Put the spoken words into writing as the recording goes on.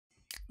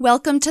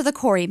Welcome to the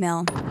Quarry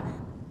Mill.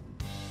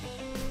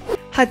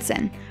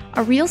 Hudson,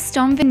 a real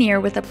stone veneer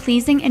with a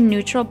pleasing and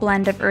neutral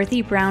blend of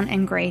earthy brown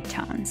and gray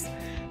tones.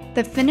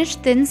 The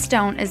finished thin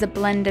stone is a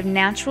blend of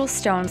natural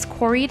stones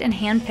quarried and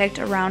hand-picked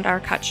around our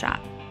cut shop.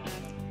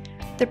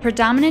 The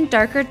predominant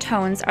darker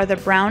tones are the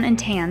brown and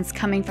tans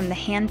coming from the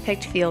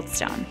hand-picked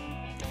fieldstone.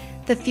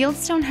 The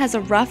fieldstone has a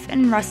rough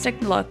and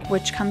rustic look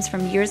which comes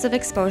from years of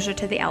exposure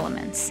to the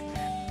elements.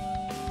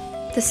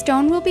 The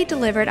stone will be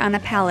delivered on a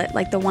pallet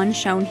like the one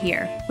shown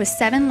here, with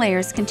 7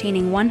 layers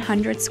containing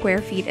 100 square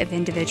feet of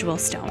individual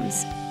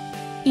stones.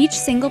 Each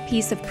single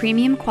piece of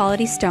premium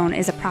quality stone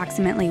is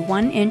approximately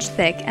 1 inch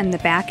thick and the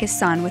back is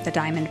sawn with a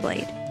diamond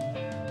blade.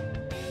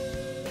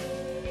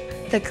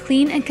 The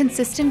clean and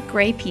consistent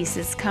gray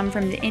pieces come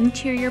from the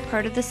interior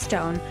part of the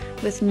stone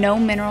with no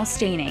mineral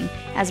staining,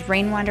 as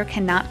rainwater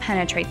cannot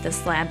penetrate the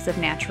slabs of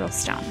natural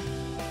stone.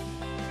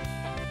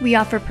 We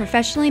offer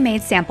professionally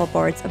made sample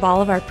boards of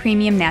all of our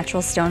premium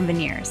natural stone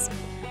veneers.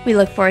 We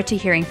look forward to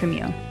hearing from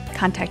you.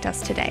 Contact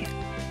us today.